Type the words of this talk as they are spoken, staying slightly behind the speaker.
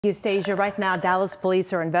Eustacia, right now, Dallas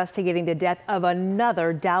police are investigating the death of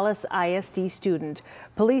another Dallas ISD student.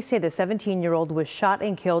 Police say the 17-year-old was shot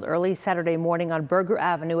and killed early Saturday morning on Berger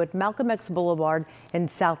Avenue at Malcolm X Boulevard in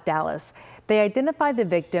South Dallas. They identified the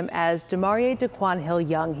victim as Demarie Daquan Hill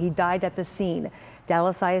Young. He died at the scene.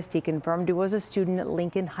 Dallas ISD confirmed he was a student at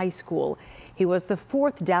Lincoln High School. He was the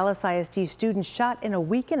fourth Dallas ISD student shot in a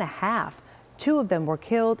week and a half. 2 of them were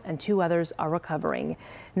killed and 2 others are recovering.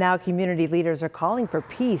 Now community leaders are calling for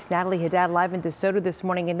peace. Natalie Haddad live in DeSoto this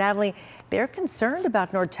morning. And Natalie, they're concerned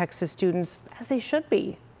about North Texas students, as they should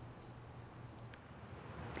be.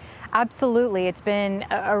 Absolutely. It's been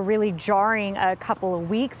a really jarring couple of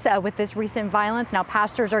weeks with this recent violence. Now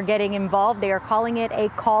pastors are getting involved. They are calling it a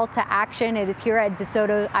call to action. It is here at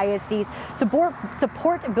DeSoto ISD's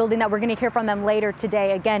support building that we're going to hear from them later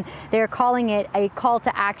today. Again, they're calling it a call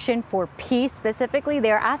to action for peace. Specifically,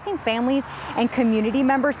 they're asking families and community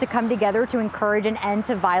members to come together to encourage an end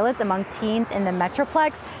to violence among teens in the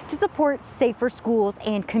Metroplex to support safer schools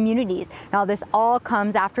and communities. Now, this all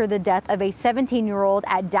comes after the death of a 17-year-old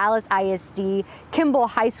at Dallas ISD Kimball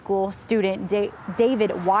High School student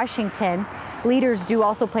David Washington. Leaders do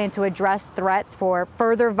also plan to address threats for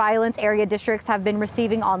further violence area districts have been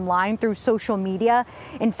receiving online through social media.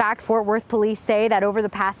 In fact, Fort Worth police say that over the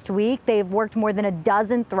past week, they've worked more than a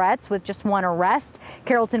dozen threats with just 1 arrest.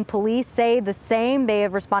 Carrollton police say the same. They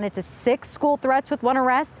have responded to 6 school threats with 1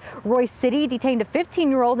 arrest. Royce City detained a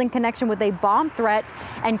 15-year-old in connection with a bomb threat,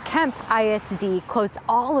 and Kemp ISD closed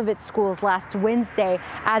all of its schools last Wednesday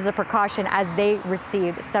as a precaution as they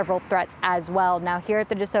received several threats as well. Now here at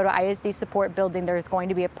the DeSoto ISD support building, there's going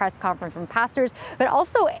to be a press conference from pastors, but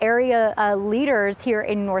also area leaders here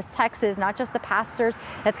in North Texas, not just the pastors.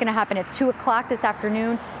 That's going to happen at 2 o'clock this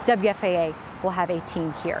afternoon. WFAA will have a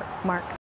team here. Mark.